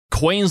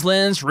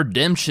Queensland's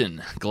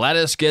redemption.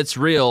 Gladys gets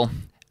real,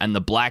 and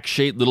the black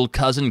sheep little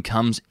cousin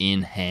comes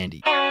in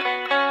handy.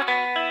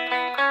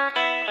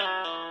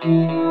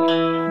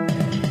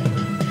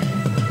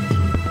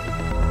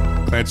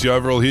 Clancy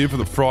Overall here for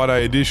the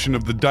Friday edition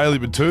of the Daily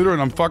Batuta,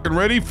 and I'm fucking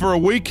ready for a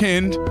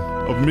weekend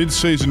of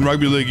mid-season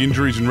rugby league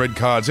injuries and red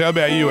cards. How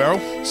about you, Errol?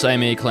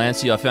 Same here,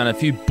 Clancy. I found a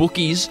few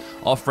bookies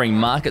offering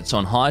markets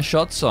on high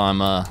shots. I'm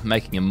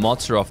making a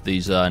mozza off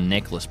these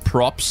necklace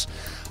props.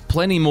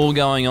 Plenty more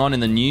going on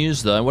in the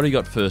news, though. What do you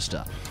got first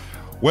up?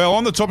 Well,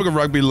 on the topic of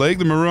rugby league,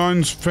 the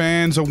Maroons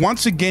fans are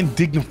once again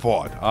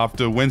dignified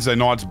after Wednesday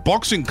night's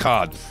boxing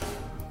card.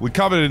 We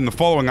covered it in the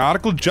following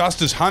article.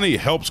 Justice Honey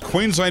helps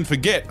Queensland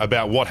forget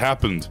about what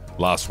happened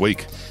last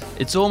week.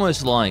 It's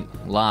almost like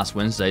last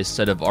Wednesday's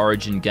State of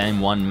Origin Game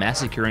 1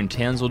 massacre in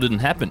Townsville didn't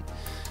happen,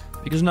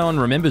 because no one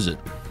remembers it.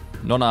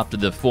 Not after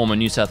the former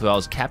New South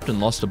Wales captain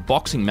lost a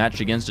boxing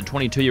match against a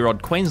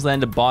 22-year-old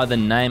Queenslander by the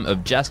name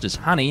of Justice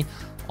Honey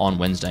on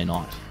Wednesday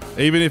night.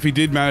 Even if he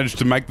did manage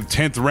to make the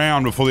 10th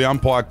round before the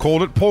umpire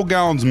called it, Paul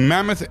Gallen's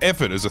mammoth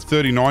effort as a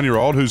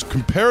 39-year-old who's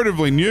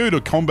comparatively new to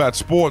combat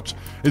sports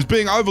is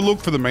being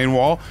overlooked for the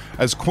meanwhile,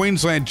 as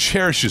Queensland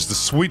cherishes the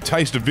sweet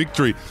taste of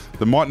victory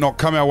that might not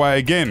come our way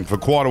again for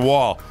quite a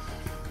while.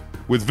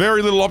 With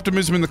very little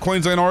optimism in the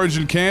Queensland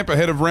Origin camp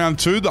ahead of round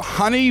 2, the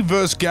Honey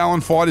vs Gallen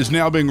fight is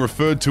now being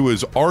referred to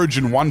as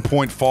Origin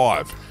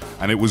 1.5,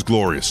 and it was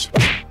glorious.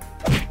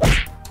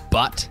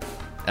 But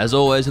as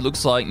always, it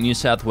looks like New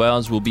South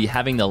Wales will be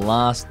having the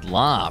last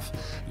laugh.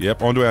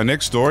 Yep, on to our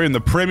next story. And the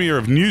Premier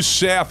of New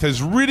South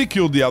has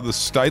ridiculed the other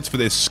states for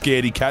their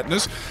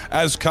scaredy-catness.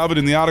 As covered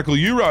in the article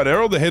you wrote,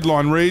 Errol, the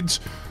headline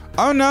reads,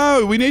 "Oh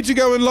no, we need to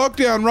go in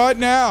lockdown right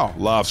now,"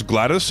 laughs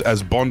Gladys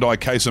as Bondi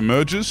case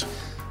emerges.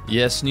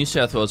 Yes, New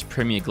South Wales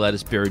Premier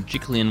Gladys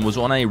Berejiklian was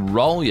on a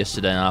roll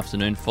yesterday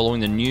afternoon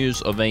following the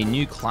news of a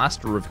new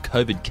cluster of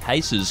COVID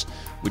cases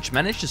which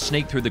managed to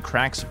sneak through the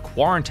cracks of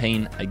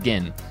quarantine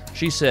again.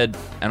 She said,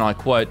 and I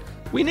quote,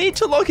 "We need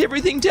to lock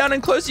everything down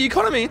and close the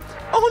economy.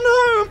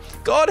 Oh no!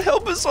 God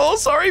help us all.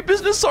 Sorry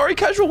business, sorry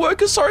casual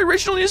workers, sorry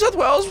regional New South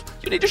Wales.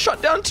 You need to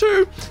shut down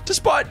too,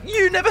 despite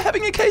you never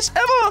having a case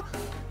ever.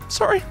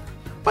 Sorry,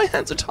 my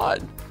hands are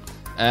tied."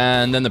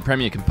 And then the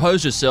Premier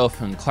composed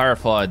herself and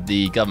clarified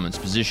the government's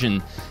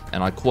position,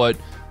 and I quote,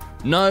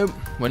 "No,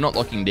 we're not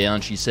locking down,"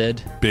 she said.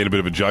 Being a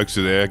bit of a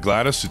jokester there,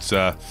 Gladys. It's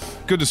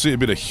good to see a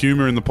bit of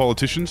humour in the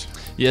politicians.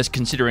 Yes,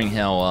 considering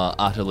how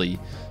utterly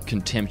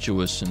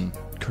contemptuous and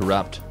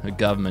corrupt a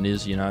government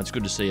is, you know, it's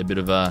good to see a bit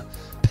of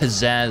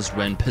pizzazz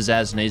when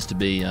pizzazz needs to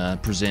be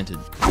presented.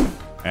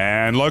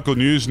 And local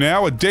news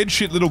now, a dead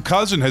shit little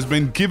cousin has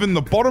been given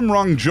the bottom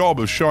rung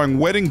job of showing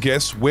wedding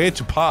guests where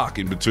to park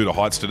in Batuta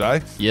Heights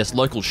today. Yes,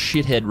 local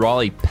shithead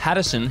Riley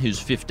Patterson, who's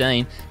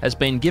 15, has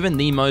been given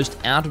the most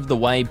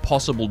out-of-the-way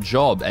possible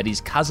job at his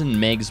cousin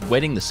Meg's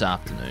wedding this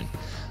afternoon.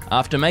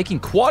 After making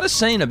quite a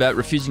scene about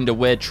refusing to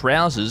wear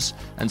trousers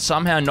and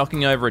somehow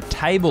knocking over a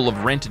table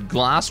of rented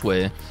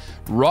glassware,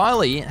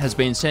 Riley has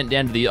been sent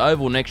down to the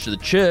oval next to the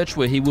church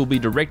where he will be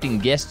directing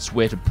guests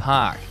where to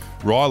park.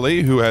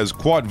 Riley, who has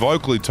quite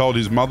vocally told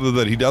his mother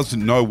that he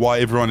doesn't know why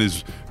everyone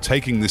is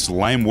taking this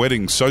lame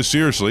wedding so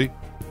seriously,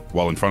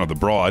 while in front of the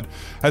bride,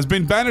 has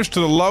been banished to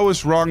the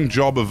lowest rung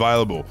job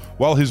available,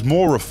 while his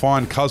more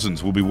refined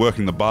cousins will be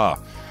working the bar.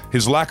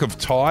 His lack of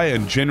tie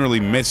and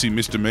generally messy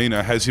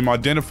misdemeanour has him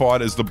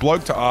identified as the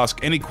bloke to ask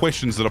any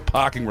questions that are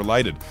parking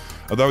related,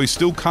 although he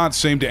still can't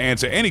seem to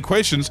answer any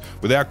questions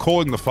without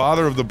calling the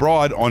father of the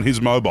bride on his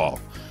mobile.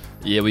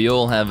 Yeah, we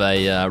all have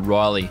a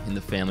Riley in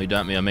the family,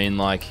 don't we? I mean,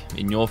 like,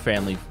 in your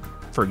family,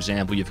 for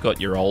example, you've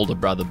got your older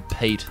brother,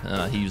 Pete.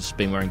 He's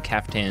been wearing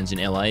caftans in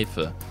LA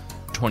for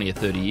 20 or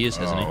 30 years,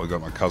 hasn't he? I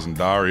got my cousin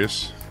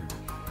Darius.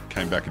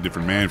 Came back a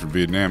different man from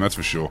Vietnam, that's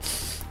for sure.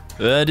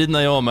 Didn't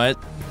they all, mate?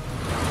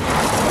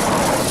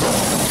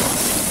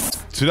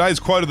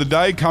 Today's quote of the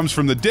day comes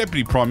from the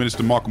Deputy Prime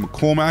Minister Michael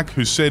McCormack,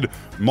 who said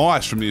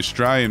mice from the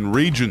Australian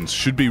regions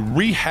should be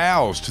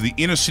rehoused to the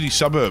inner city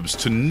suburbs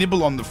to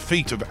nibble on the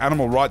feet of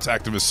animal rights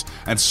activists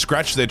and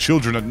scratch their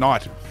children at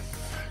night.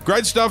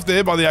 Great stuff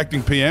there by the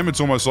acting PM.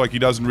 It's almost like he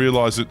doesn't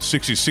realise that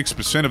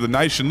 66% of the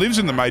nation lives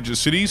in the major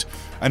cities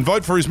and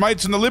vote for his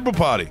mates in the Liberal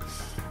Party.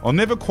 I'll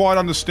never quite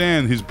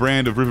understand his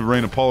brand of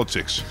Riverina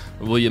politics.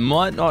 Well, you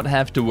might not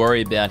have to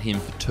worry about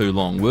him for too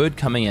long. Word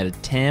coming out of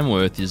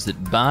Tamworth is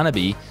that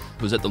Barnaby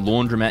was at the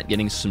laundromat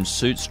getting some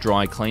suits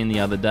dry clean the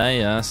other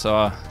day, so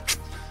I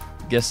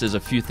guess there's a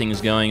few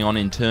things going on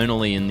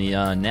internally in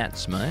the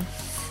Nats, mate.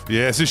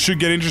 Yes, this should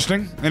get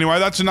interesting. Anyway,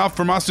 that's enough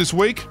from us this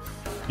week.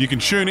 You can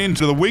tune in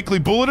to the weekly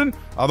bulletin.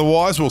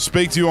 Otherwise, we'll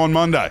speak to you on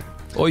Monday.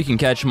 Or you can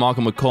catch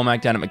Michael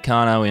McCormack down at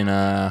Meccano in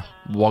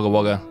Wagga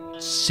Wagga,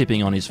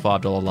 sipping on his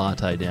 $5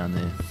 latte down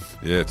there.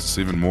 Yeah, it's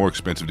even more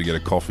expensive to get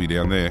a coffee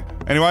down there.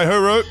 Anyway,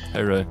 hooroo!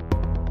 Hooroo.